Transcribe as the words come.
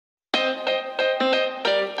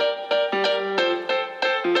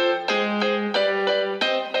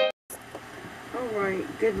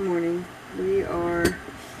Good morning. We are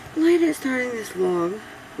late at starting this vlog.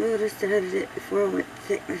 We would have started it before I went to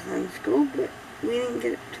take my son to school, but we didn't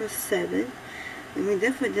get it till 7. And we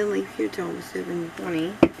definitely didn't leave here till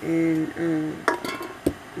 7:20 and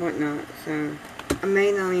whatnot. So I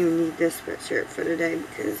may not even need this sweatshirt for today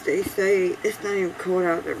because they say it's not even cold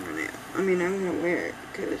out there right now. I mean, I'm gonna wear it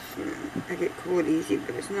because, you know, I get cold easy,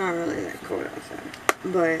 but it's not really that cold outside.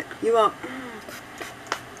 But you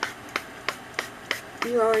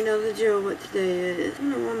already know the drill what today is. I don't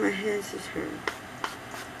know why my head's just hurting.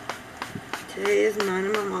 Today is mine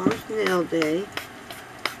and my mom's nail day.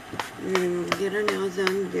 We're gonna get our nails done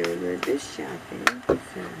and do a little bit of shopping.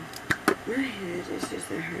 So my head is just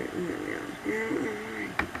hurting right now. I don't know why.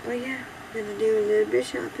 But yeah, we're gonna do a little bit of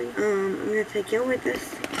shopping. I'm gonna take y'all with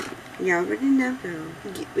us. Y'all already know. So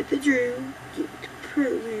get with the drill. Get with the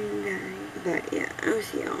program, guys. But yeah, I'll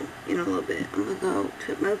see y'all in a little bit. I'm gonna go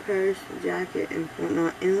put my purse, jacket, and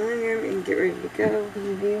whatnot in the living room and get ready to go.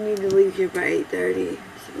 We do need to leave here by 8:30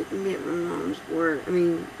 so we can be at my mom's work.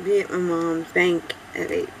 Be at my mom's bank at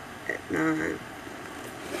 9.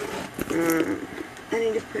 I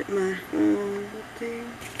need to put my phone up there.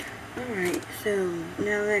 Alright, so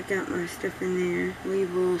now that I got my stuff in there, we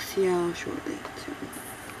will see y'all shortly. So.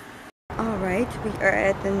 Alright, we are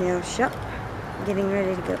at the nail shop, getting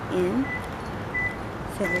ready to go in.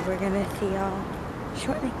 So we're gonna see y'all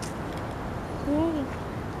shortly. Yay.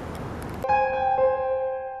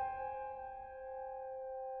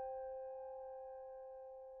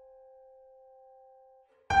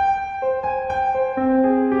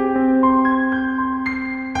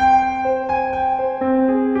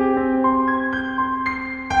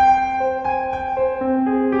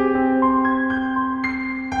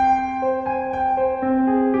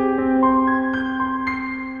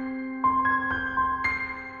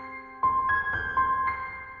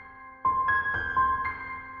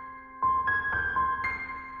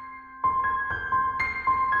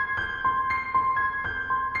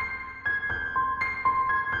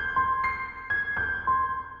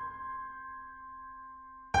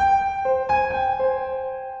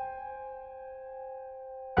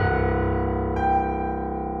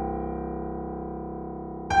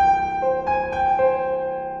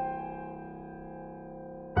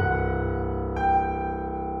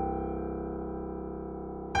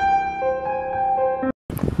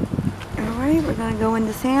 We're gonna go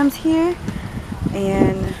into Sam's here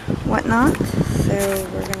and whatnot. So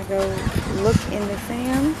we're gonna go look into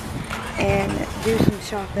Sam's and do some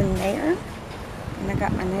shopping there. And I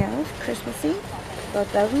got my nails, Christmassy,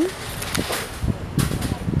 both of them.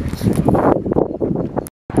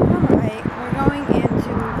 Alright, we're going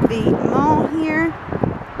into the mall here.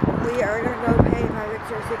 We are gonna go pay my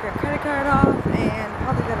Victoria's Secret credit card off and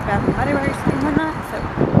probably go to Bath and Body Works and whatnot. So.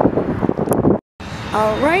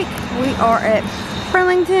 Alright, we are at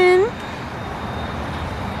Burlington.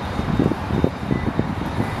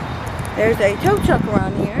 There's a tow truck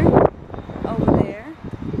around here, over there,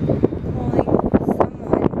 pulling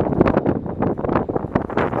someone.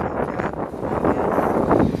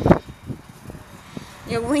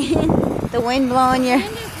 Your wind, the wind blowing your... The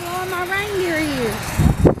wind is blowing my reindeer ears.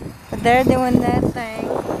 But they're doing that thing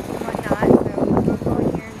and whatnot, so we'll go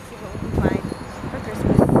in here and see what we can find for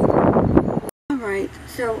Christmas. Alright,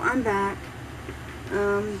 so I'm back.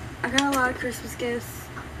 I got a lot of Christmas gifts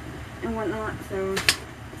and whatnot, so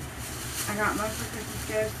I got most of the Christmas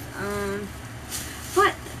gifts.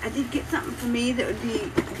 But I did get something for me that would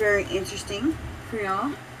be very interesting for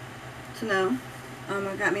y'all to know.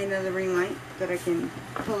 I got me another ring light that I can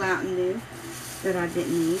pull out and do that I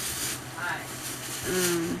didn't need.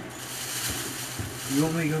 You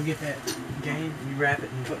want me to go get that game? You wrap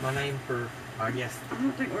it and put my name for, I guess. I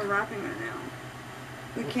don't think we're wrapping right now.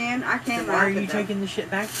 We can. I can. Why are you taking the shit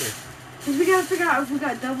back there? Because we gotta figure out if we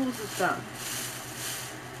got doubles of stuff.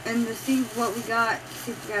 And to see what we got, to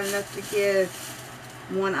see if we got enough to give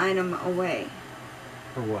one item away.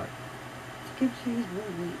 For what? To give to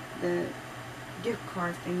the gift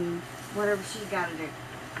card thingy. Whatever she's gotta do.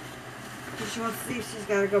 Because she wants to see if she's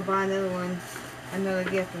gotta go buy another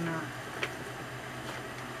gift or not.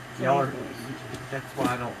 Y'all are, that's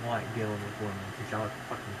why I don't like dealing with women. Because y'all are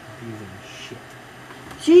fucking confusing as shit.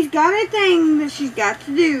 She's got a thing that she's got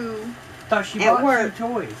to do. I thought she at bought work, 2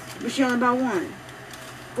 toys. but she only bought one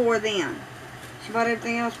for them. She bought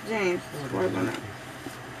everything else for James. Why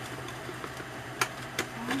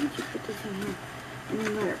would you put this in here and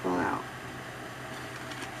then let it fall out?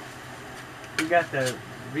 You got the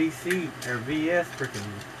VC or VS freaking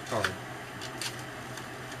card.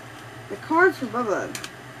 The card's for Bubba.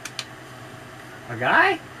 A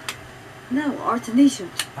guy? No, Artanisha.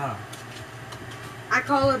 Oh. I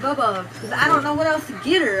call her Bubba because I don't know what else to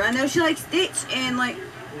get her. I know she likes Stitch and like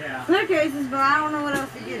pillowcases, but I don't know what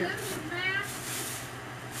else to get her.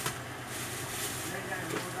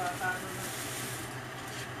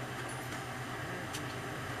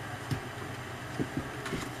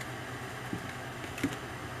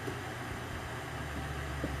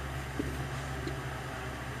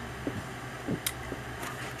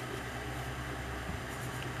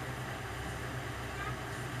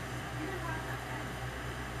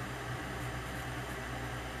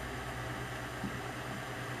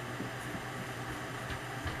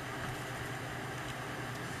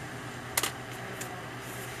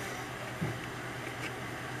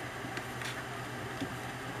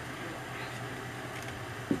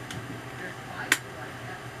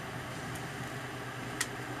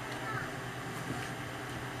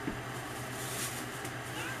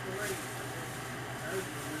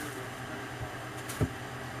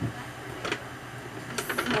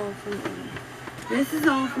 This is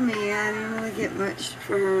all for me. I didn't really get much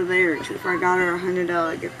for her there, except for I got her a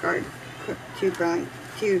 $100 gift card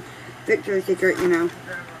to Victoria's Secret, you know.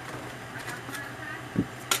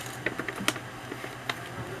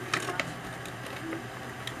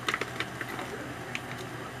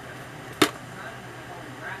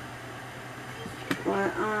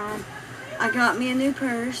 But I got me a new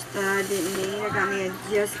purse that I didn't need. I got me a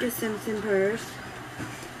Jessica Simpson purse,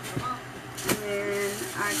 and then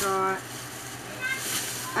I got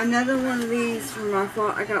another one of these from my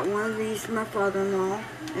I got one of these from my father-in-law,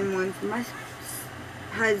 and one for my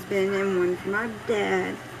husband, and one for my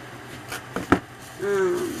dad.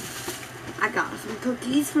 I got some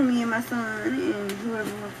cookies for me and my son, and whoever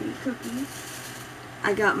wants to eat cookies.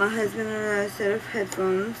 I got my husband a set of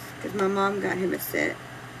headphones, because my mom got him a set,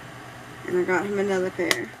 and I got him another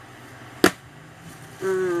pair.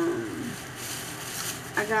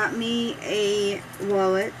 I got me a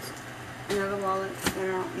wallet. Another wallet that I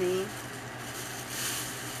don't need.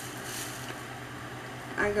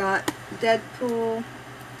 I got Deadpool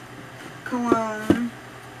cologne.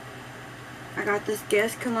 I got this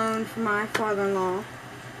Guess cologne for my father-in-law.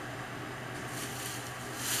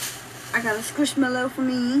 I got a Squishmallow for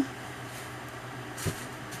me.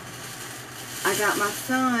 I got my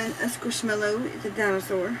son a Squishmallow. It's a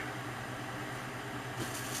dinosaur.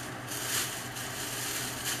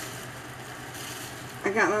 I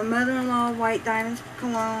got my mother-in-law White Diamonds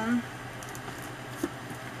cologne.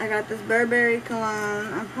 I got this Burberry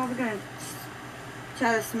cologne. I'm probably going to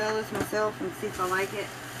try to smell this myself and see if I like it.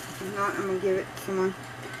 If not, I'm going to give it to someone.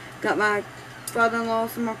 Got my father-in-law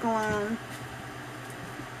some more cologne.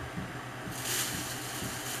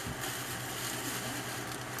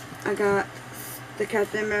 I got the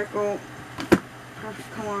Captain America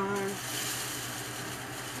cologne.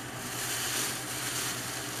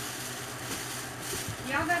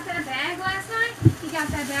 Y'all got that bag last night? You got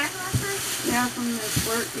that bag last night? Yeah, from the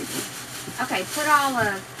work people. Okay, put all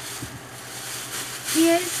of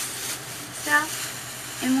his stuff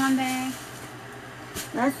in one bag.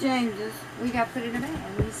 That's James's. We got to put it in a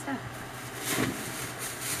bag with his stuff.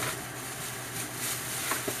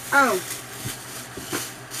 Oh.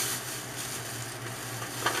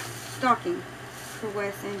 Stocking for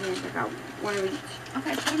Wes and James. I got one of each.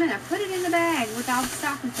 Okay, put them in there. Put it in the bag with all the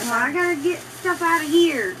stocking stuff. Well, I gotta get stuff out of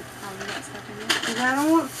here. Oh, you got stuff in there? Because I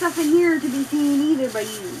don't want stuff in here to be seen either by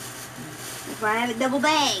you. That's why I have a double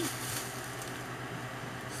bag.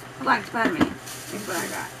 Black Spider-Man. That's what I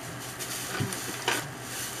got.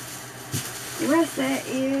 The rest of that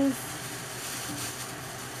is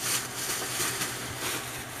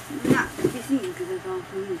not to be seen because it's all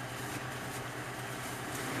for you.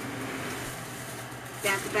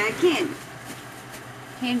 That's a bag of candy.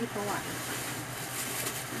 Candy for what?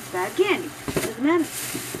 Bag of candy. Doesn't matter.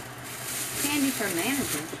 Candy for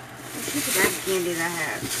managers. It's just a bag of candy that I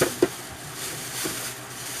have.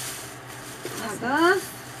 Now this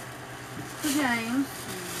for James.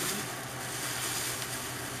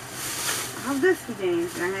 I have this for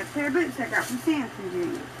James. And I have a pair of boots I got from Sam for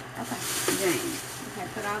James. Okay. James. Okay,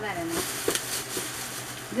 put all that in there.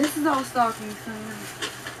 This is all stocking, so I'm gonna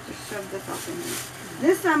just shove this off in here.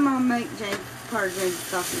 This I'm gonna make James part of James'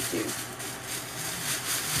 stocking too.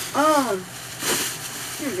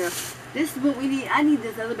 Here we go. This is what we need. I need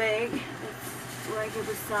this other bag. It's like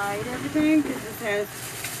beside everything because this has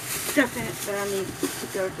stuff in it that I need to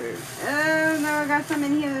go through. Oh no, I got some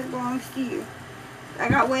in here that belongs to you. I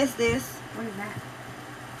got Wes this. What is that?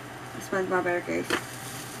 This SpongeBob bear case.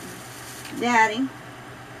 Daddy.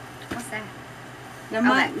 What's that?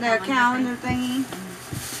 The calendar thingy.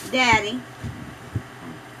 Daddy.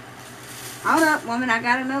 Hold up, woman. I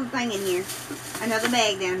got another thing in here. Another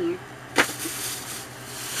bag down here.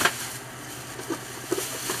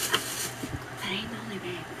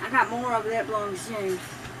 got more over there blowing soon.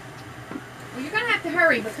 Well, you're gonna have to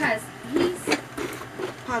hurry because he's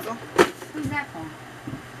Puzzle. Who's that for?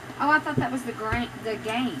 Oh, I thought that was the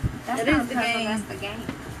game. That's It not is the a puzzle, game. That's the game.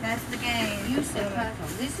 That's the game. You said puzzle.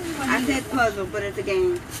 This is what I said puzzle, but it's a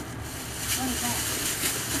game. What is that?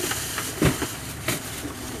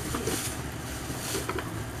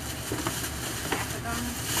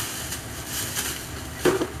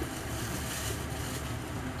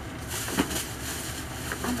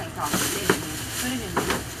 I think I'll put it in there. Put it in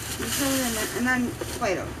there. You put it in there, and then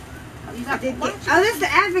Play-Doh. Oh, you I got did what? get, oh, this is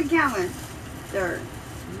the advent calendar.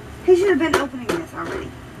 He should have been opening this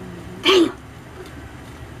already. Damn.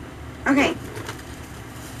 Okay.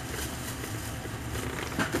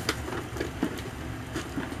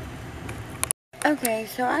 Okay,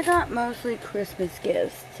 so I got mostly Christmas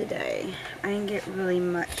gifts today. I didn't get really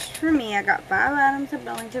much for me. I got 5 items at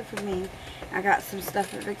Burlington for me. I got some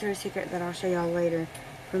stuff at Victoria's Secret that I'll show y'all later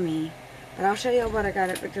for me. But I'll show y'all what I got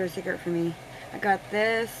at Victoria's Secret for me. I got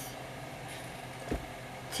this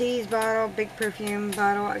teas bottle, big perfume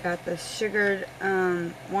bottle. I got this sugared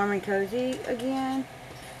warm and cozy again.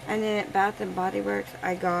 And then at Bath and Body Works,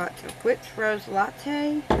 I got a whipped rose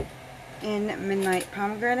latte in midnight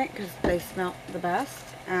pomegranate because they smell the best.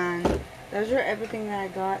 And those are everything that I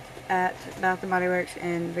got at Bath and Body Works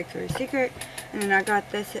and Victoria's Secret. And then I got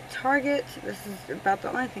this at Target. This is about the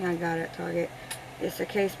only thing I got at Target. It's a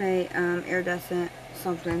casemate iridescent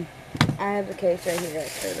something. I have the case right here.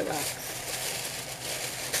 That's the box.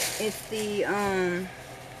 It's the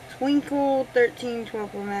Twinkle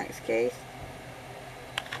 1312 Pro Max case.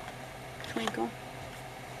 Twinkle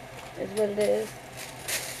is what it is.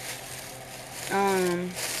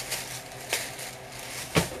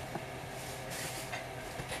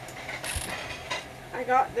 I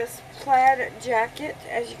got this plaid jacket,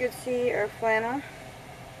 as you can see, or flannel.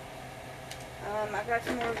 I got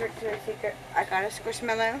some more Victoria's Secret. I got a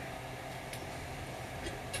squishmallow.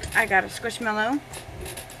 I got a squishmallow.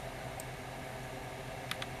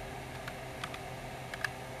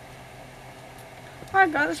 I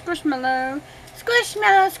got a squishmallow.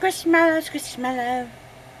 Squishmallow, squishmallow, squishmallow.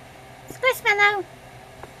 Squishmallow.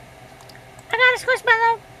 I got a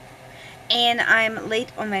squishmallow. And I'm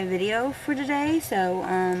late on my video for today, so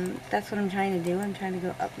that's what I'm trying to do. I'm trying to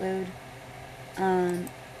go upload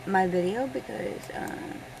my video because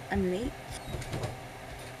I'm late.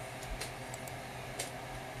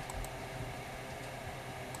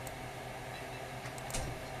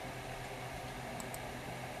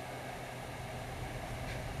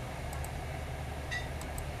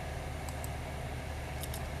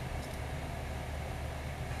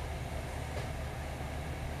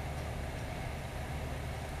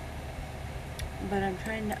 But I'm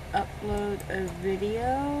trying to upload a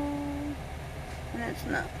video, and it's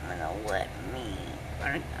not gonna let me.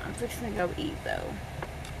 I'm fixing to go eat though.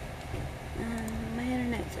 My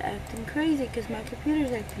internet's acting crazy because my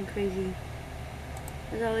computer's acting crazy.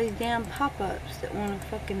 There's all these damn pop-ups that want to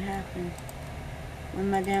fucking happen when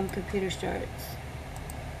my damn computer starts.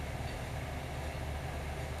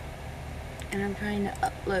 And I'm trying to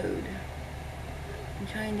upload. I'm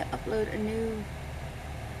trying to upload a new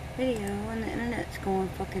video and the internet's going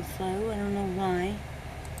fucking slow. I don't know why.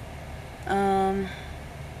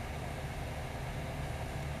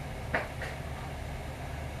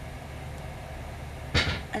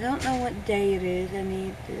 I don't know what day it is I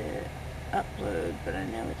need to upload, but I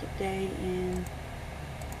know it's a day in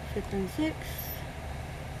 5th and 6th.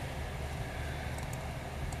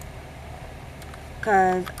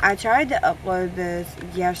 Because I tried to upload this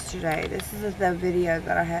yesterday. This is the video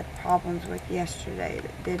that I had problems with yesterday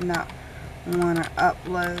that did not want to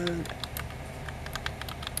upload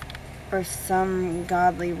for some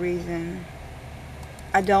godly reason.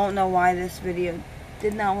 I don't know why this video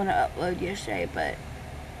did not want to upload yesterday, but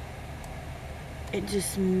it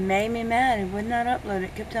just made me mad. It would not upload.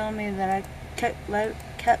 It kept telling me that I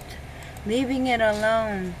kept leaving it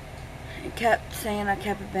alone. It kept saying I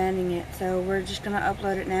kept abandoning it. So we're just going to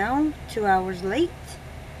upload it now. 2 hours late.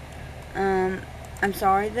 I'm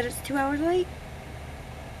sorry that it's 2 hours late.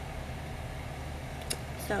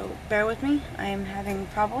 So bear with me. I am having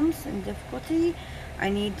problems and difficulty. I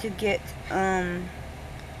need to get the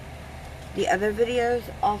other videos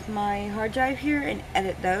off my hard drive here and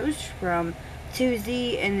edit those from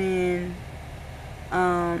Tuesday and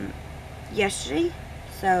then yesterday.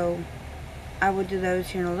 So I will do those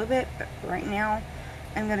here in a little bit, but right now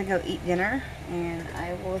I'm gonna go eat dinner and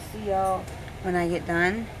I will see y'all when I get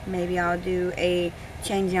done. Maybe I'll do a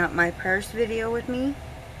changing out my purse video with me.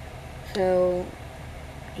 So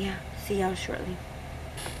yeah, see y'all shortly.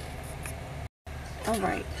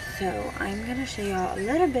 Alright, so I'm going to show y'all a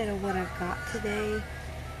little bit of what I got today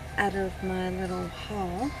out of my little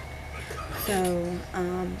haul. So,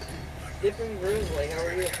 Dipping Grizzly, how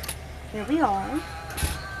are you? here we are.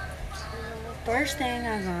 First thing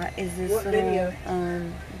I got is this What little video?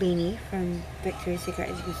 beanie from Victoria's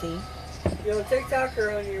Secret, as you can see. You on TikTok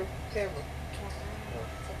or on your camera?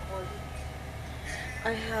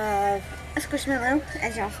 I have a squishmallow,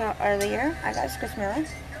 as y'all saw earlier. I got a squishmallow.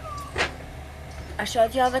 I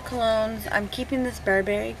showed y'all the colognes. I'm keeping this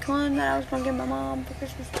Burberry cologne that I was going to give my mom for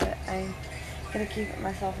Christmas, but I'm going to keep it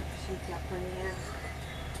myself if she's got plenty of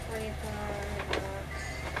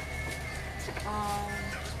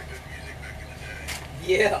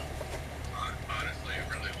Yeah.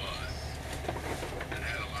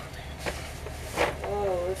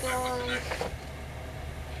 Oh, it's on.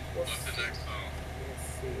 Let's see.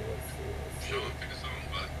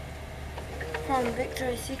 From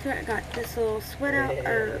Victoria's Secret, I got this little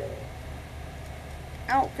sweater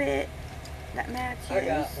outfit that matches. I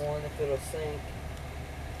got one if it'll sink.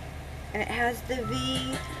 And it has the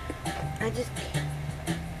V.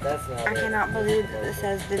 That's not I it. cannot believe that this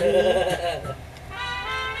says the V.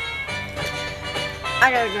 I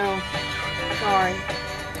gotta go. Sorry.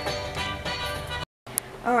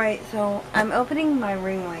 Alright, so I'm opening my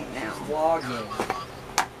ring light now. Vlogging.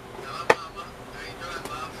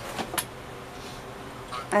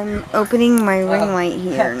 I'm opening my ring light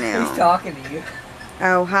here now. He's talking to you.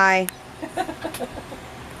 Oh, hi.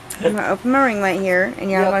 I'm gonna open my ring light here, and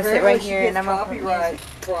you're gonna sit right here, and I'm gonna put copyright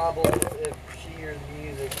music. problems if she hears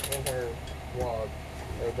music in her vlog,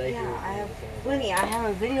 or they hear Yeah, I have music in her plenty. I have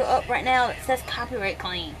a video up right now that says copyright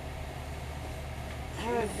claim. I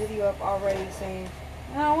have a video up already saying,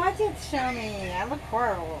 "Oh, why'd you show me? I look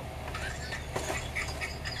horrible.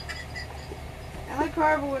 I look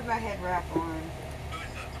horrible with my head wrap on."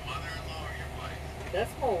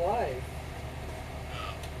 That's my wife.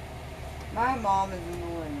 My mom is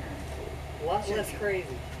annoying her. A lot less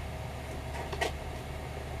crazy.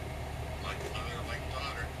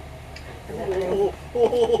 I'm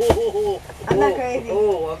not crazy.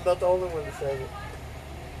 Oh, I'm not the only one that says it.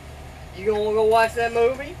 You gonna go watch that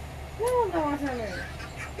movie? No, I'm not watching that movie.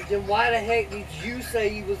 Then why the heck did you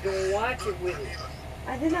say you was gonna watch it with it?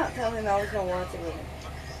 I did not tell him I was going to watch it with him.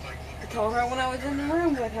 I told her when I was in the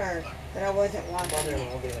room with her that I wasn't watching it.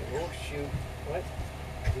 Mother-in-law will be like, oh shoot. What?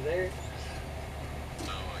 You there?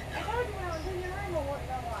 I told you when I was in your room I wasn't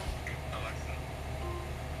going to watch it.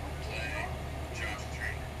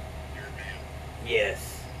 Yes.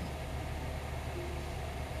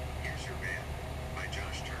 Here's Your Man by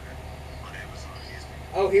Josh Turner on Amazon Music.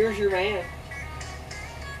 Oh, here's your man.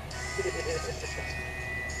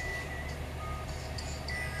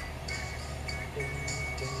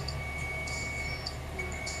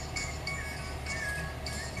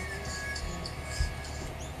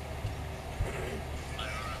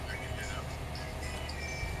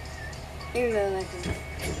 Even though I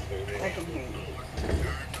can hear you.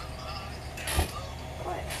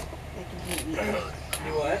 What? They can hear me.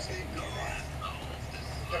 You what?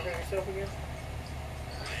 Talking to yourself again?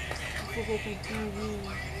 I said they can hear me.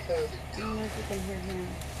 I don't know if you can hear him.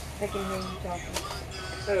 They can hear you talking.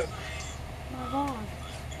 Who? My God.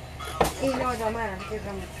 Even though it don't matter because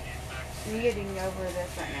I'm muting over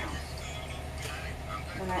this right now.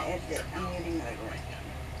 When I edit it, I'm muting over it.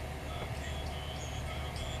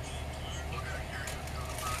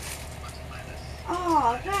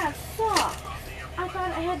 Oh, that sucks. I thought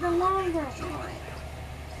it had the longer one.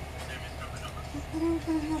 I thought I was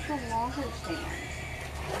going to have the longer stand.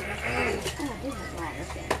 Oh, this is longer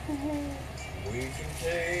stand. We can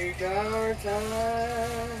take our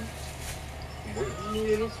time. Move a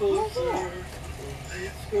little closer.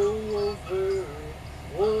 Let's go over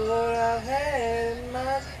what I had in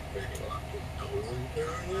mind.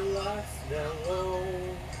 Turn the lights down low.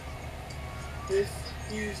 This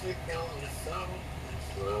music on the soft and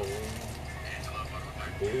slow.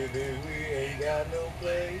 Baby, we ain't got no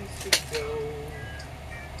place to go.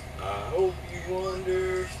 I hope you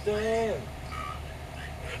understand.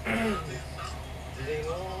 They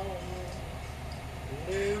long,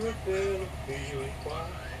 never felt a feel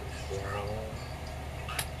quite so strong.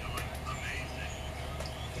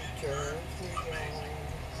 She turns me on.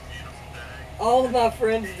 All of my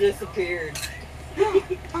friends disappeared.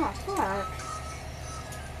 Oh, fuck.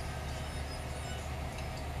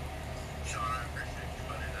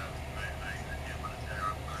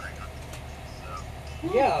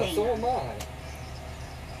 Yeah, so am I.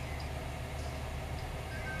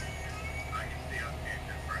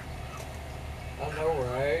 I know,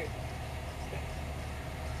 right?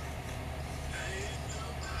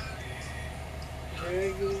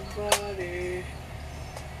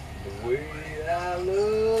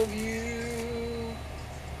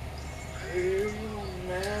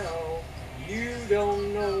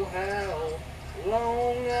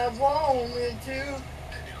 too?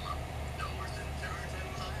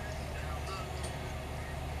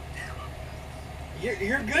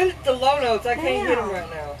 You're good at the low notes. I can't hit them right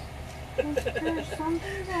now. There's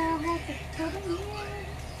something that I have to put in here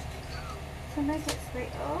to make it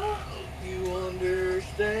straight. Oh. You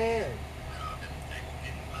understand?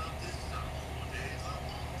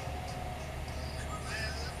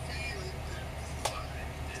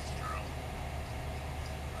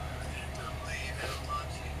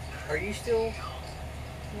 Are you still?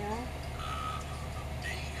 Yeah.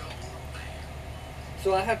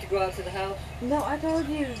 So I have to go out to the house? No, I told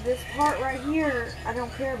you this part right here I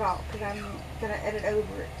don't care about because I'm gonna edit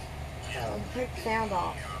over it. Oh. Take the sound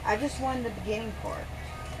off. I just wanted the beginning part.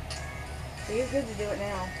 So you're good to do it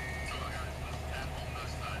now.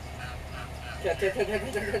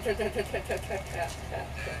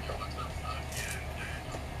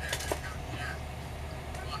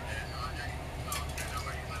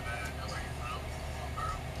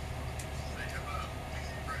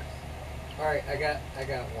 Alright, I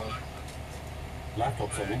got one.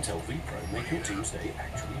 Laptops on Intel vPro make your Tuesday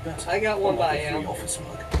actually better. I got one by Unlike a him. free Office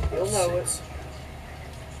mug. You'll know it.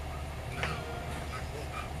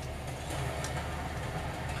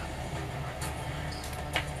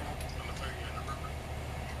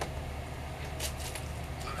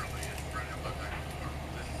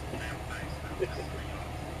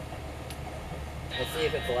 Let's see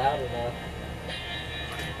if it's loud enough.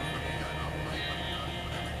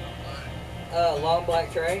 Long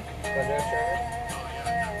black tray.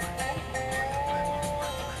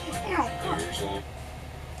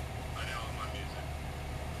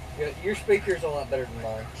 Your speaker's a lot better than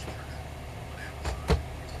mine.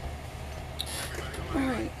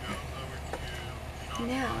 Alright.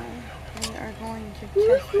 Now we are going to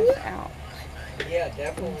test this out. Yeah,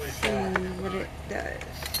 definitely. See what it does.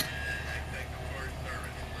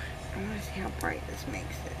 I want to see how bright this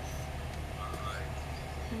makes this.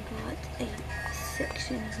 I've got a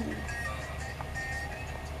section here.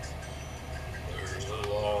 There's a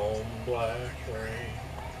long black train.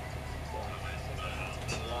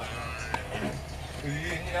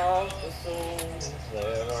 Feeding off the souls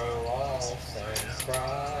that are lost and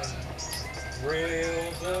crying.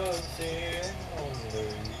 Rails of sin on the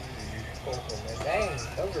coconut. Dang,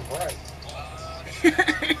 those are bright.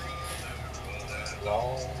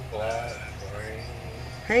 Long black train.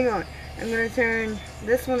 Hang on. I'm going to turn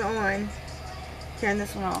this one on. Turn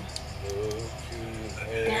this one off.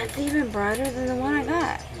 That's even brighter than the one I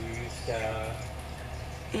got.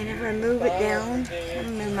 And if I move it down, I'm going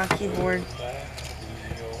to move my keyboard.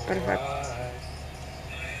 But if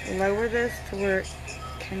I lower this to where it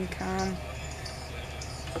can come.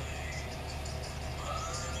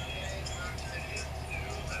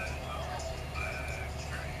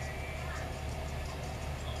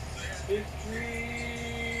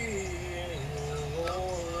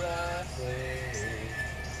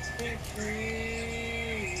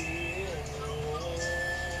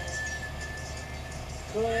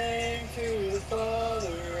 Cling to the Father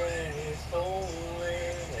and His holy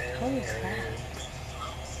name. Holy crap.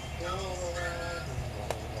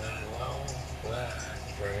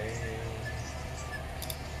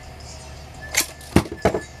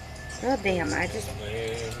 Oh damn, I just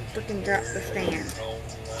freaking dropped the stand.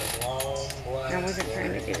 I wasn't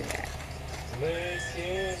trying to do that.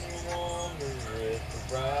 Making you wonder if the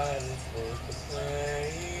bride is worth the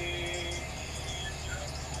pain.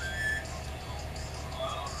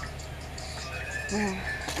 Well,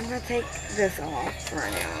 I'm going to take this off for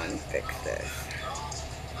now and fix this.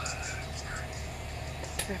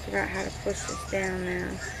 I forgot how to push this down now.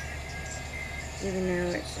 Even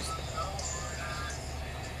though it's just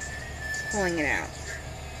pulling it out.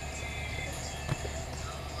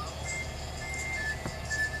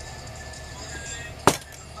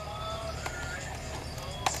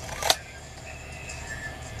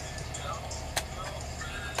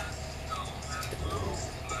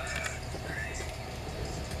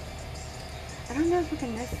 I don't know if we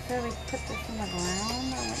can necessarily put this on the ground.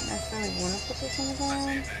 I don't necessarily want to put this on the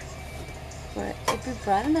ground. But it'd be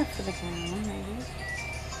bright enough for the ground, maybe.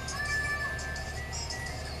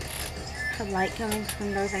 Have light coming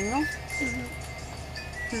from both angles.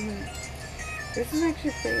 This is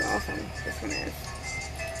actually pretty awesome. This one is.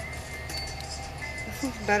 This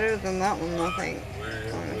one's better than that one, I think,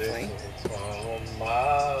 honestly.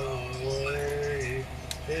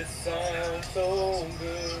 It sounds so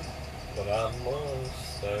good, but I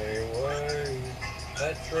must stay away.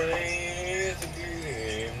 That train is a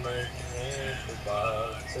beauty, making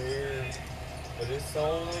everybody feel. But its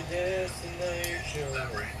only destination is the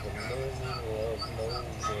middle of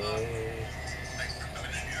nowhere.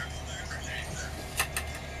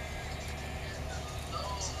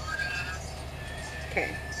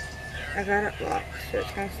 I got it locked, so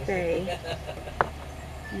it's gonna stay.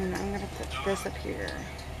 And I'm gonna put this up here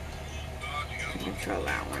and control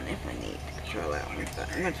that one if I need to control that one. But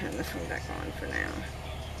I'm gonna turn this one back on for now.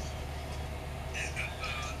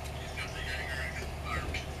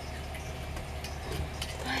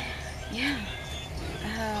 Yeah, I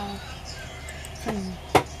have some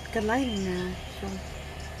good lighting now, so.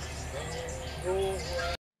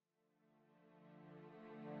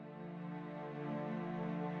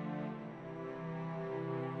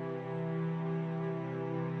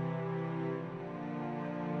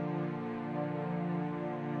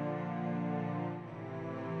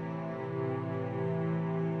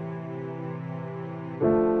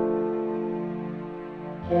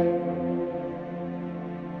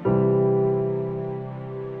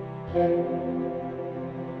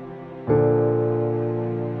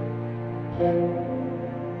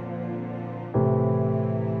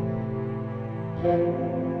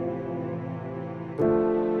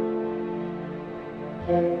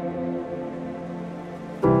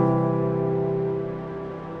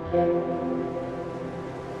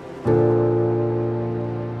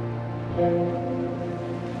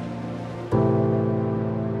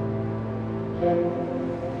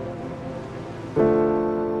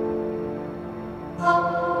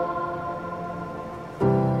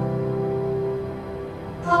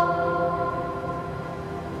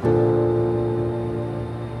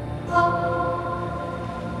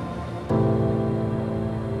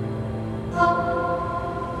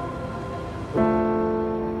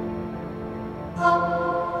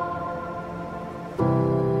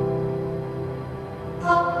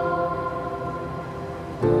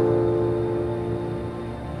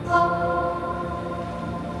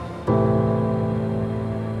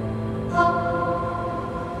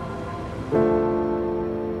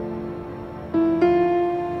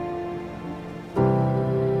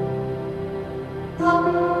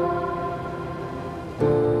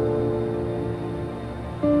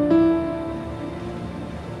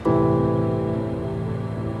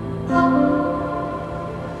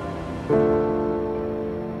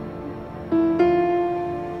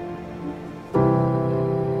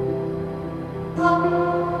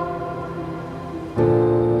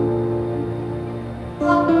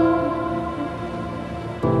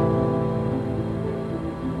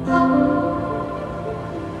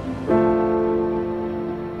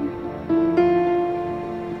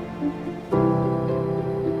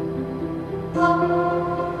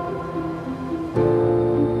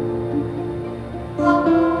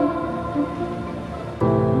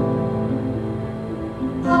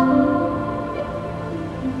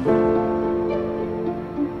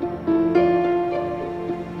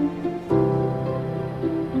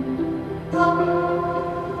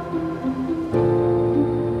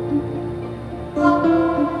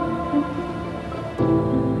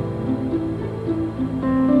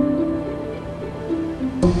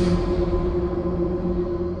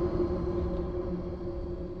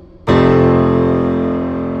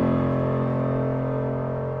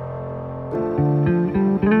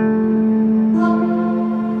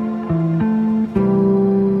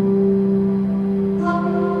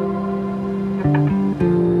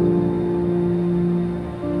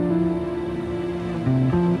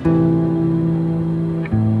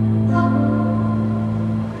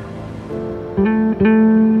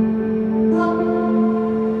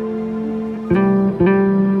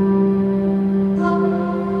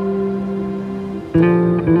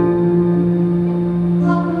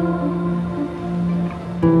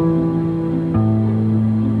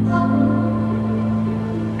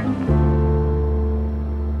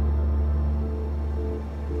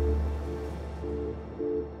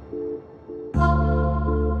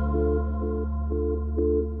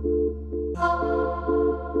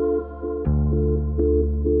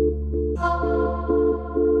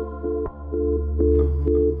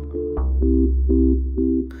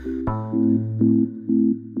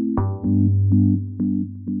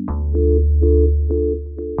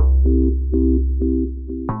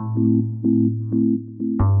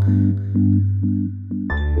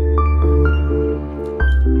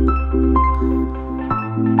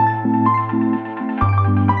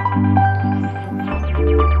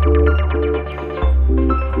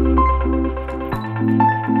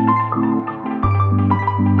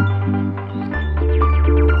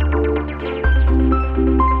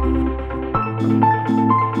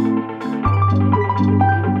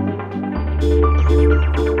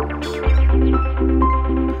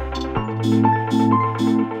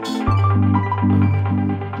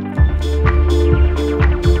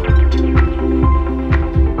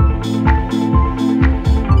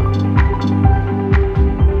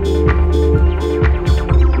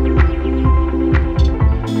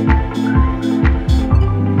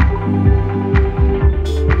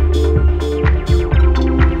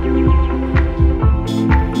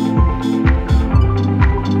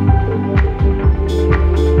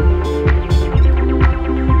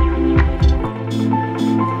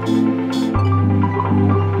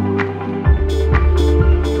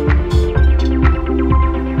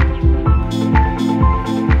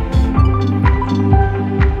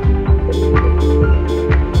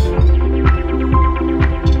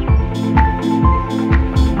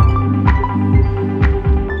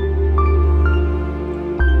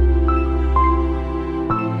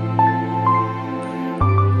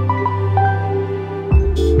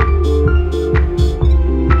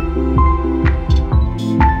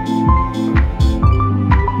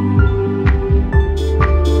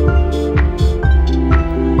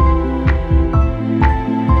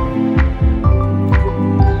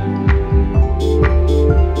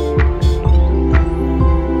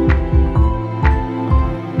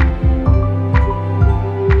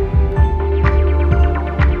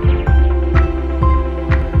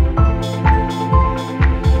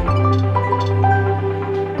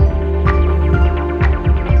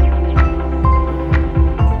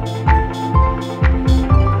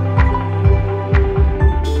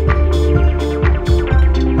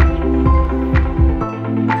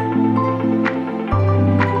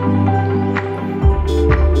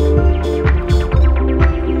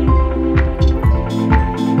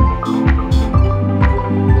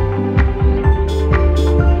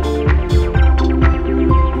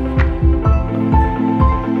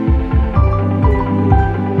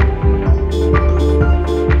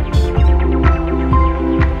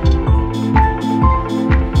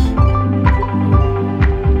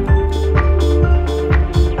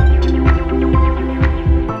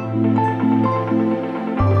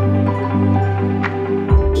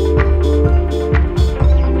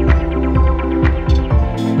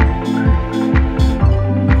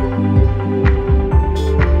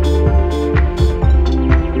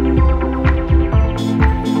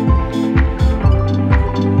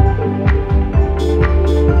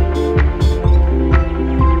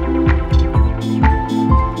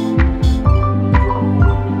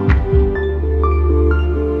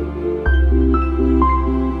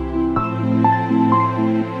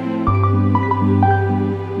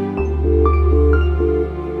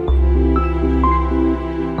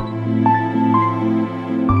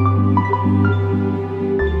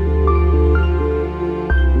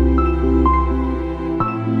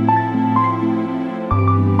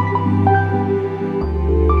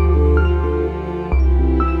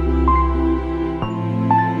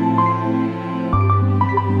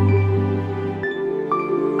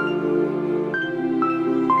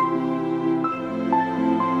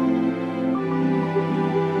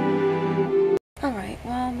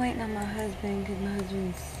 my husband, because my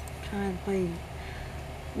husband's trying to play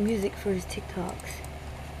music for his TikToks,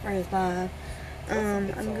 for his live. I'm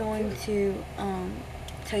going to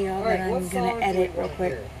tell y'all that I'm going to edit real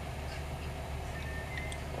quick.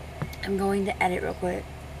 I'm going to edit real quick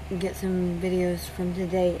and get some videos from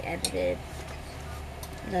today edited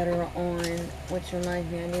that are on, which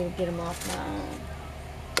reminds me I need to get them off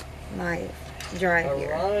my drive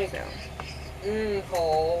here. So.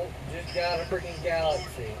 Cole just got a freaking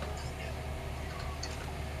galaxy.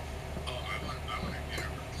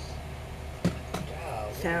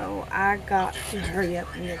 So I got to hurry up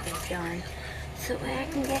and get this done so I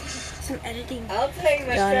can get some editing I'll take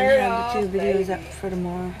my done shirt and off, have the 2 videos baby. up for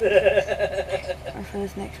tomorrow or for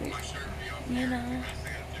this next week. You know,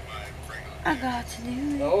 I got to do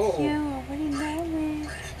it. Oh. You already know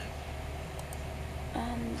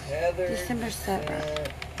it. December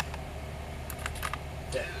 7th.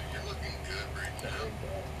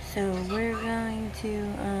 So we're going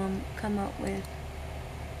to come up with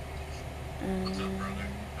I'm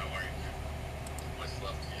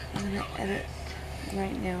gonna edit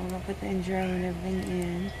right now. I'm gonna put the intro and everything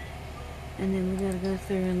in, and then we gotta go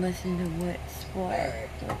through and listen to what's what.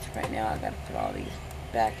 Which right now I gotta put all these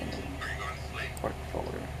back in the work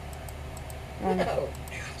folder. No.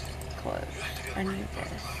 Close. I need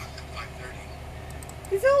this.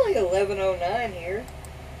 It's only 11:09 here.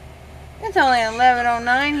 It's only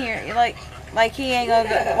 11:09 here. Like he ain't gonna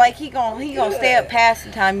go, like he gonna stay up past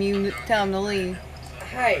the time you tell him to leave.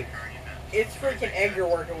 Hey, it's freaking Edgar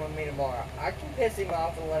working with me tomorrow. I can piss him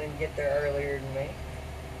off and let him get there earlier than me.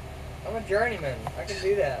 I'm a journeyman. I can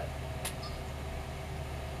do that.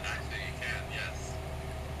 Actually, you can, yes.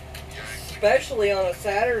 Especially on a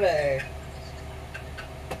Saturday.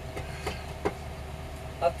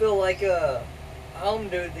 I feel like a home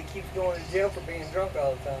dude that keeps going to jail for being drunk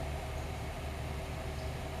all the time.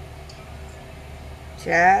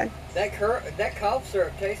 Chad? That cough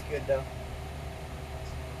syrup tastes good though.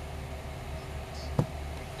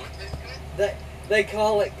 What tastes good? They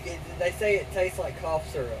call it. They say it tastes like cough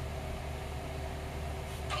syrup.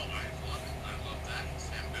 Oh, I love it. I love that.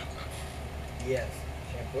 Sambuca. Yes,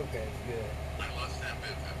 Sambuca is good. I love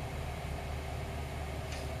Sambuca.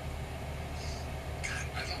 God,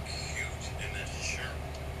 I look huge in this shirt.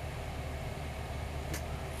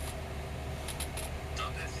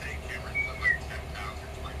 Don't they say Cameron put like 10 pounds or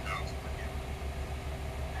 20 pounds per year?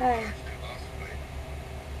 Hey. Actually lost weight.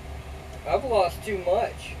 I've lost too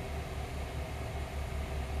much.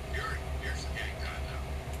 You're skinny kind now.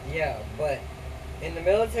 Yeah, but in the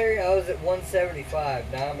military I was at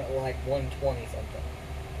 175. Now I'm at like 120 something.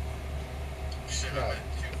 Shit, No. I'm at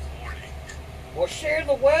 240. Well, share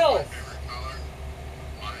the My wealth. favorite color,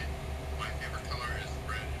 my favorite color is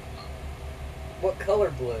red and blue. What color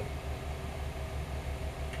blue?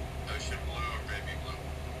 Ocean blue or baby blue.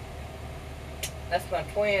 That's my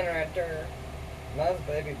twin right there. Mine's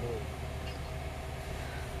baby blue.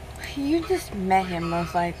 You just met him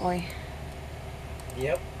most likely.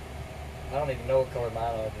 Yep. I don't even know what color mine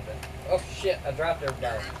are today. Oh shit! I dropped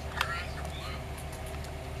everybody. Your eyes are blue.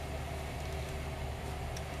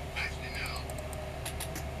 Actually, no.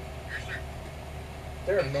 Yours are.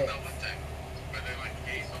 They're a I don't mix. know what they, but they're like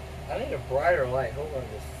hazel. I need a brighter light. Hold on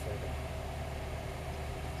just a second.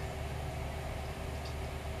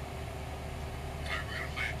 Alright, we're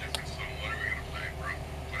gonna play a different song. What are we gonna play, bro?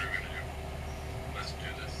 What are we gonna do? Let's do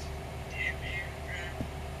this.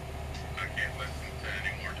 I can't listen to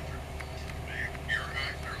any more different. Your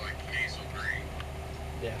eyes are like hazel green.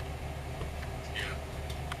 Yeah. Yeah.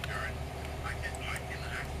 Alright. I can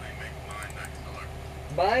actually make mine that color.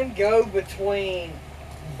 Mine go between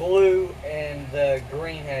blue and the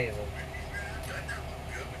green hazel. Doesn't that look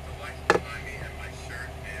good with the lights behind me and my shirt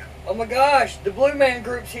and Oh my gosh! The Blue Man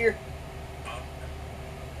Group's here. Dawn?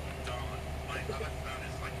 My other phone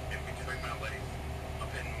is like in between my legs,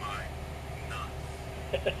 up in my nuts.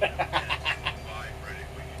 And it's vibrating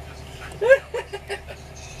when you just touch it. Get the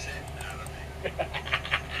shit out of me.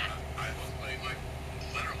 I was playing like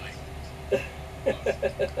literally.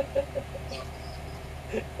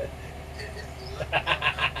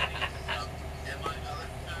 And my other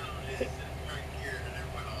phone is sitting right here and it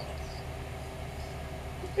went off.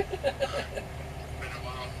 It's been a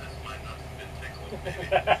while since my nuts have been tickled, baby.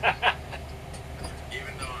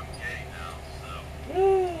 Even though I'm gay now, so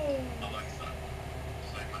Alexa,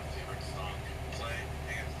 play my favorite song. Play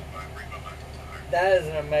Dance by Reba McEntire. That is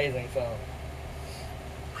an amazing phone.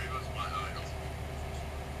 Reba's my idol.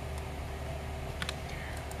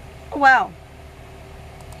 Wow.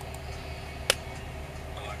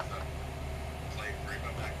 Alexa, play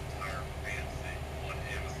Reba McEntire Fancy on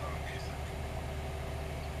Amazon Music.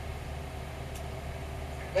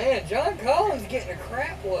 Man, John Collins getting a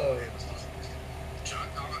crap load. John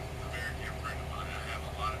Collins is a very dear friend of mine. I have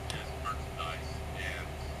a lot of his merchandise, and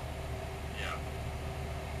yeah.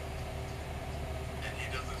 And he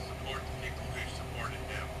doesn't support the people who supported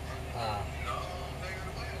him. No, they're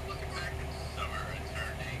looking back at summer and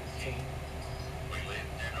turned 18. We lived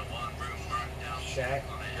in a one-room burnt down shack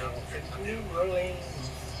on the outskirts of New Orleans.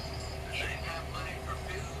 Didn't have money for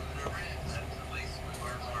food or rent, but at least we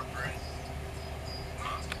were more friends.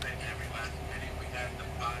 Mom spent every last penny we had to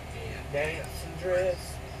buy me a dancing dress.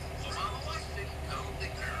 So Mama watched it, told the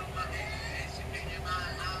girl my hair, she painted my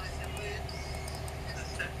eyes and lips. The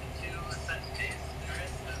 72, a set dancing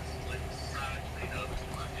dress, and a split side made up to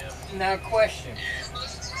my hip. Now, question.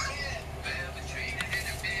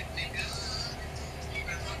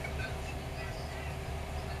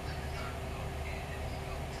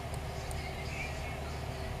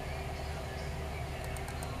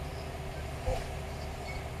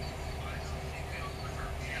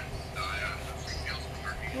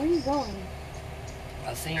 Where are you going?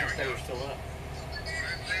 I seen if they were still up.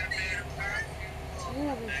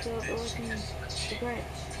 Yeah, we're still working the branch.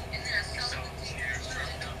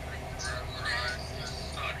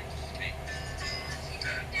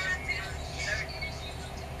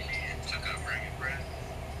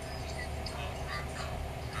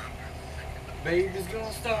 Baby's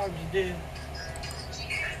gonna starve to death.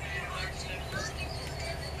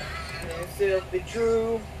 If it be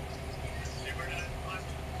true.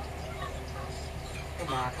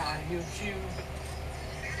 My high heel shoe.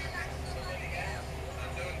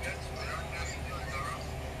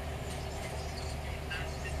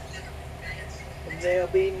 And they'll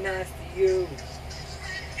be nice to you.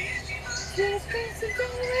 Just fancy,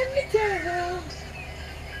 don't let me down.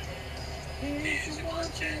 Here's your one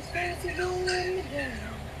chance, fancy, don't let me down.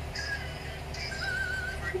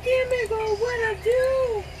 Forgive me for what I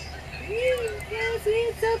do. Yes,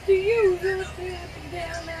 it's up to you. Just up and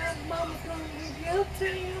down, now mama's gonna give you up to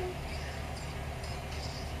you.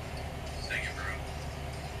 Sing it, bro.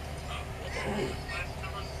 Last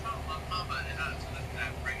time I saw my mama and I was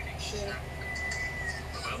that rainy shit.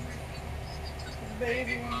 Well,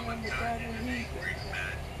 Baby, mama when I'm died trying in to an leave. angry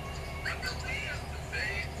bed. And the wheels of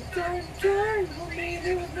fate Turn for me,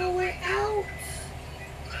 there was no way out.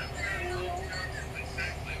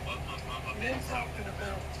 exactly what my mama What been I'm talking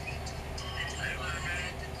about. All I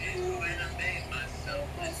had to do when I made myself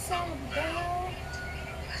What's this song song about?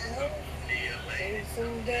 about. Feel Maybe late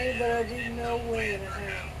someday, but I didn't know where to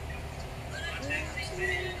have.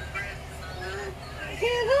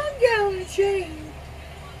 And I'm gonna change.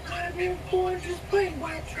 I've been born just plain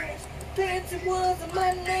white trash. Fancy wasn't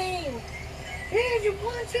my name. Here's your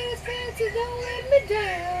one chance, fancy, don't let me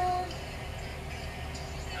down.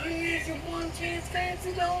 Here's your one chance,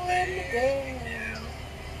 fancy, don't let me down.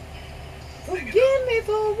 Forgive me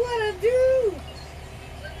for what I do.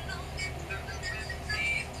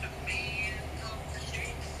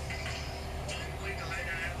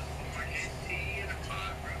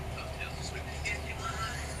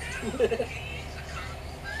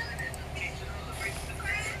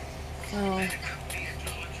 So,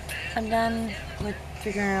 I'm done with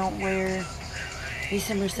figuring out where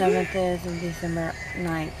December 7th is and December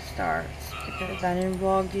 9th starts. Because I didn't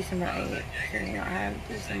vlog December 8th. So you don't have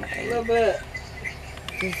December A little 8th. bit.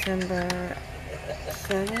 December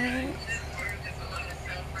 7th.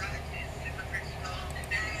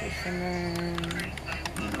 December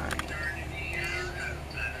 9th.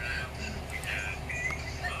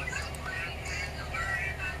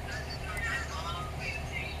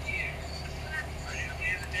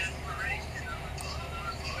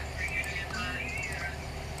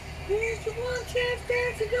 Here's your one chance,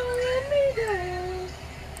 fancy, don't let me down.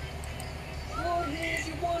 Oh, here's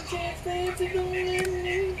your one chance, fancy, don't let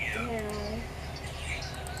me down.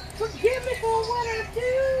 Forgive me for what I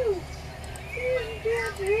do.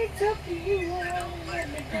 It's up to you. Let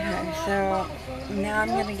me down. Okay, so now I'm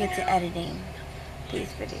gonna get to editing these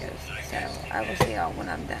videos. So I will see y'all when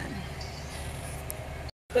I'm done.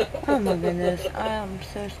 Oh my goodness, I am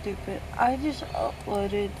so stupid. I just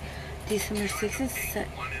uploaded December 6th and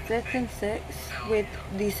 5th and 6th with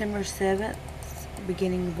December 7th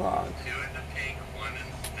beginning vlog.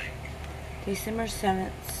 December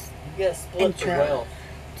 7th You gotta split the intro wealth.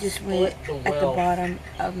 just went Split the at the wealth. bottom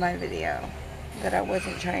of my video that I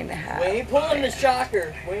wasn't trying to have. We ain't pulling the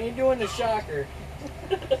shocker. We ain't doing the shocker.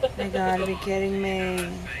 You gotta be kidding me.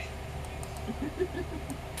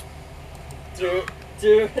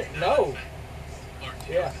 No.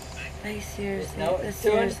 Yeah. They seriously, No, this it's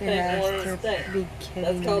 200 seriously thing, has 100 to thing. be kidding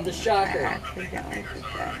That's called the me. shocker. I accidentally put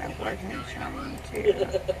that and I wasn't trying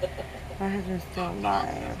to. My husband's still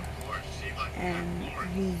alive, and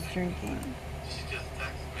he's drinking. She just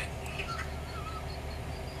texted me.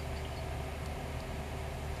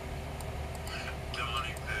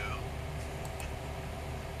 Donnie Poo.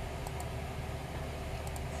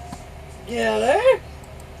 Get there?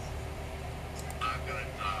 I'm gonna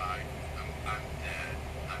die. I'm dead.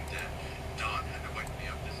 I'm dead. Dawn had to wake me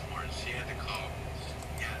up this morning. She had to call me.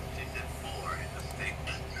 Yes, she said 4 in the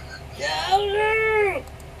statement. Get there?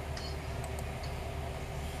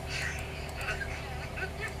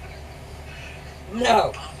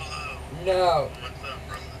 No. Buffalo. No. What's up,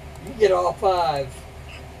 brother? You get all 5.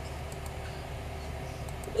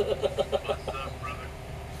 What's up, brother?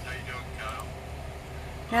 How you doing, Kyle?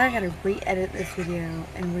 Now I gotta re-edit this video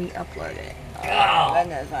and re-upload it. Oh Ow. my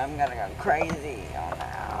goodness, I'm gonna go crazy on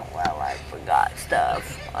how well I forgot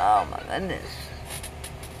stuff. Oh my goodness.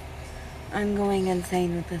 I'm going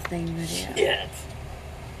insane with this thing video. Shit.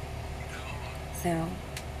 So,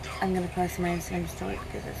 I'm gonna post my Instagram story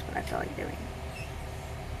because that's what I feel like doing.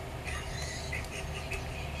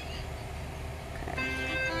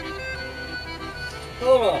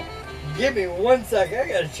 Hold on. Give me 1 second. I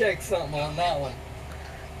gotta check something on that one.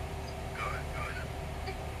 Go ahead, go ahead.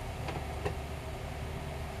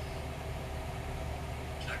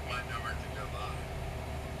 Check my number to go live.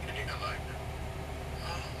 Can you go live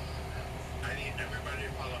now? I need everybody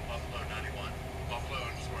to follow Buffalo 91. Buffalo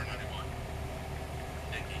 _91.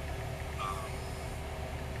 Nikki.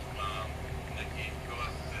 Nikki, who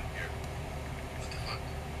else is in here? What the fuck?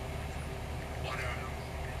 Whatever.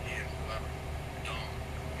 Ian, whoever. Dawn.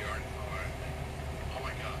 You already know her, I think. Oh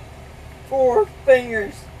my god. 4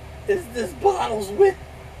 fingers is this bottle's width.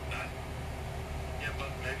 That. Yeah, but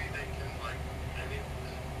maybe they can, like, maybe.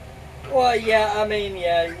 Well, yeah, I mean,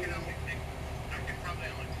 yeah. I could probably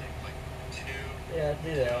only take like 2 Yeah,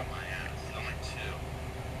 do that. on my ass. Only 2.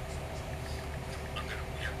 I'm gonna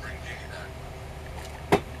bring Jamie that.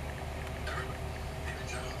 Everybody, David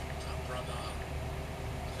Jones, what's up, brother?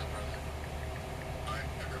 What's up, brother? Alright,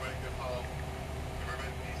 everybody go follow.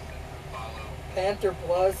 Everybody needs to follow Panther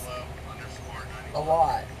Plus, Buffalo _91. a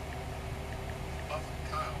lot.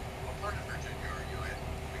 Kyle, what part of Virginia are you in?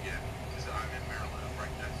 Again, because I'm in Maryland. I'm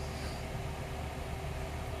right next to you.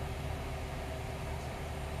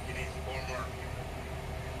 He needs 4 more people.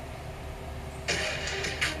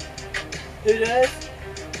 Who does?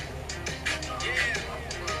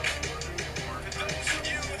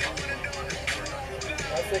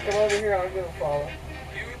 I said, come over here, I'll give a follow.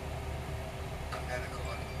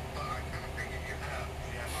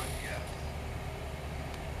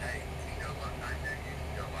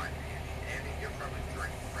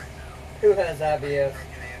 Who has IBS?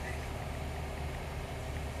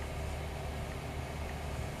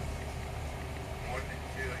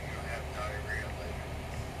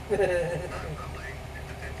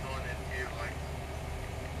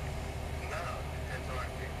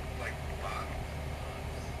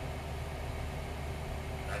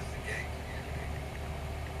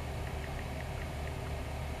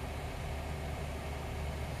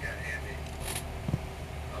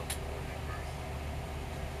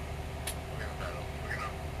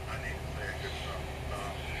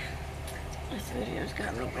 This video's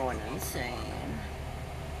got me going insane.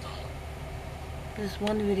 This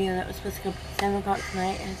one video that was supposed to go up at 7 o'clock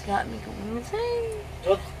tonight has got me going insane.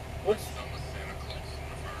 What's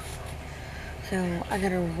So I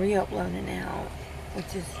gotta re-upload it now,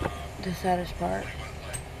 which is the saddest part.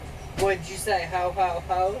 what did you say? Ho, ho,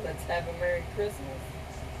 ho. Let's have a Merry Christmas.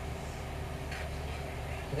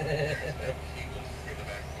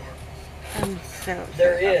 I'm so upset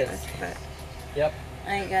There about is. this, but Yep.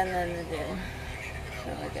 I ain't got nothing to do. So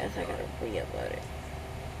I guess I gotta re-upload it.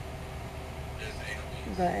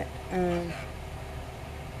 But,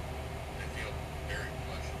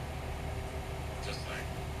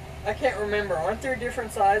 I can't remember. Aren't there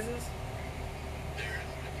different sizes?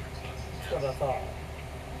 That's what I thought.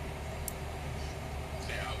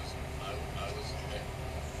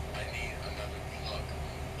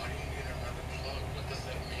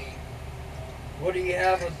 What do you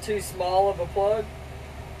have? Too small of a plug?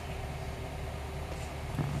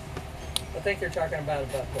 I think they're talking about a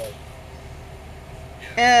butt plug.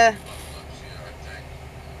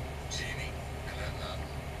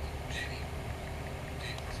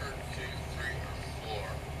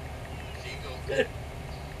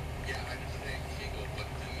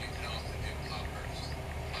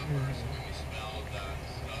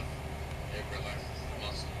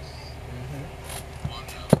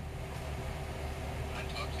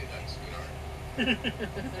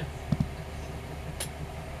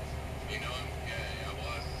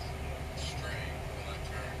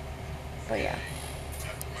 But yeah.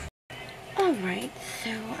 Alright,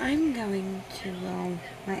 so I'm going to,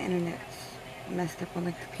 my internet's messed up on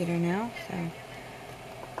the computer now, so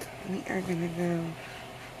we are going to go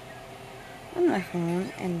on my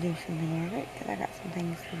phone and do something with it, because I got some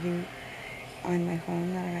things to do on my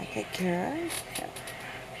phone that I got to take care of, so.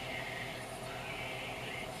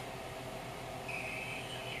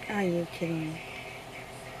 Are you kidding me?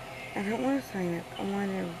 I don't want to sign up, I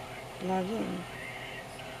want to log in.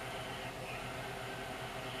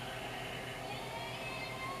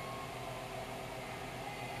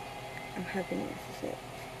 I'm hoping this is it.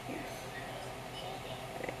 Yes.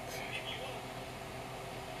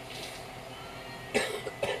 Good.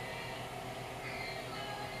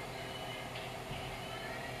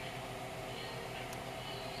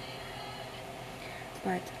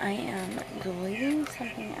 But I am deleting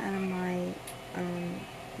something out of my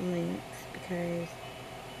links because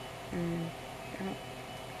I don't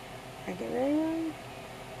like it very well.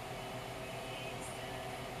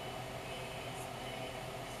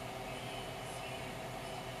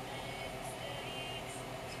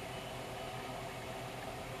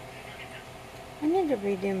 I need to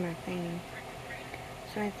redo my thing.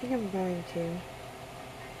 So I think I'm going to. I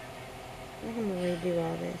think I'm going to redo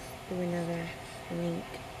all this, do another link.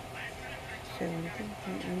 So I'm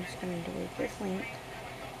thinking I'm just going to delete this link.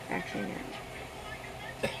 Actually, no.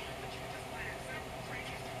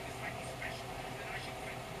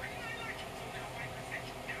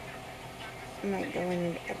 I might go in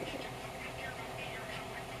and edit it.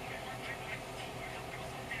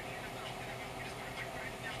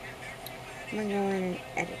 I'm going to go in and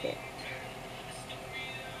edit it.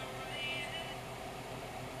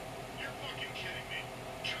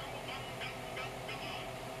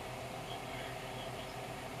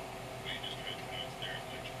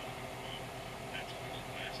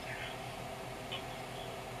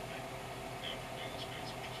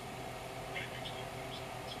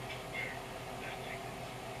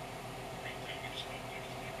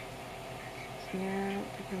 Yeah, I don't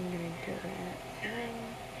think I'm going to do that. So,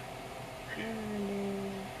 I'm going to do...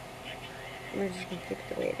 We're just going to keep it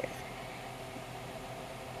the way it is.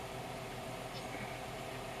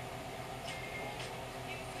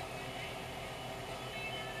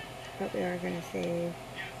 But we are going to save.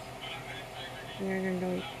 We are going to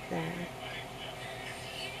delete that.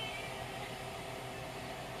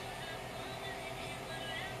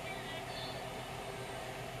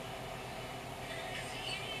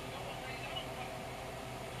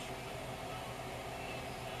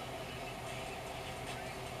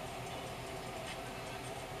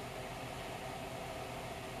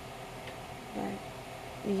 But,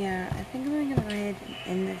 yeah, I think I'm going to go ahead and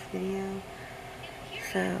end this video.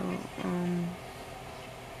 So,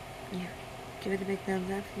 yeah. Give it a big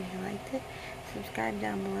thumbs up if you liked it. Subscribe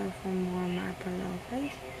down below for more of my personal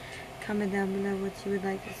face. Comment down below what you would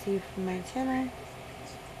like to see from my channel.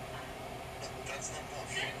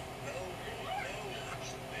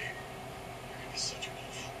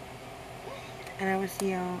 And I will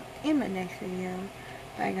see y'all in my next video.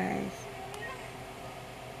 Bye guys.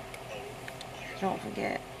 Don't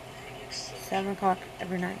forget, 7 o'clock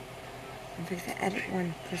every night. I'm fixing to edit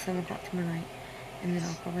one for 7 o'clock tomorrow night. And then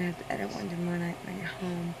I'll probably have to edit one tomorrow night when I get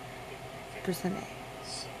home for Sunday.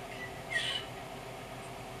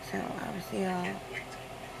 So I will see y'all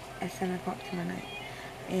at 7 o'clock tomorrow night.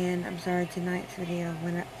 And I'm sorry tonight's video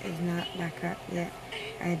is not back up yet.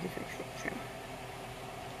 I had to fix it, so.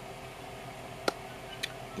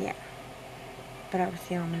 Yeah. But I will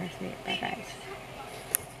see y'all in my next video. Bye guys.